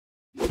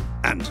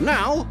And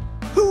now,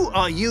 who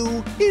are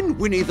you in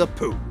Winnie the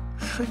Pooh?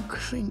 Think,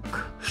 think,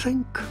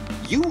 think.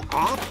 You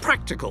are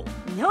practical.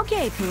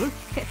 Okay, Pooh.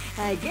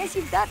 I guess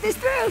you've thought this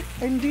through.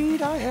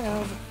 Indeed I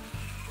have.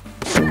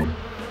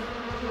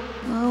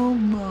 Oh,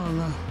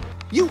 Marla.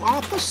 You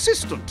are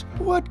persistent.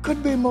 What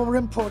could be more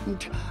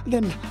important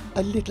than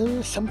a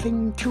little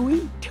something to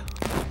eat?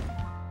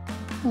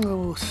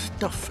 Oh,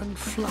 stuff and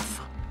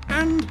fluff.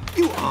 And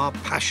you are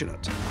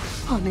passionate.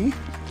 Honey?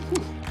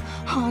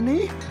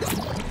 Honey?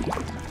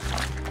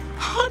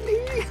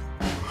 Honey?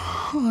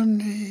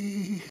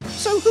 Honey?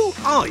 So who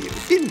are you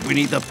in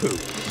Winnie the Pooh?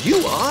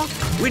 You are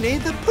Winnie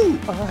the Pooh.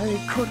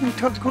 I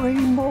couldn't agree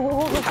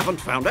more. Haven't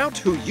found out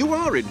who you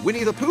are in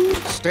Winnie the Pooh?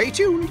 Stay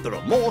tuned, there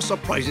are more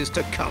surprises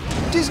to come.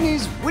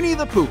 Disney's Winnie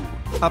the Pooh,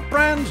 a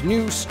brand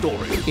new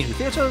story. In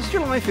theatres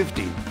July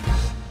 15.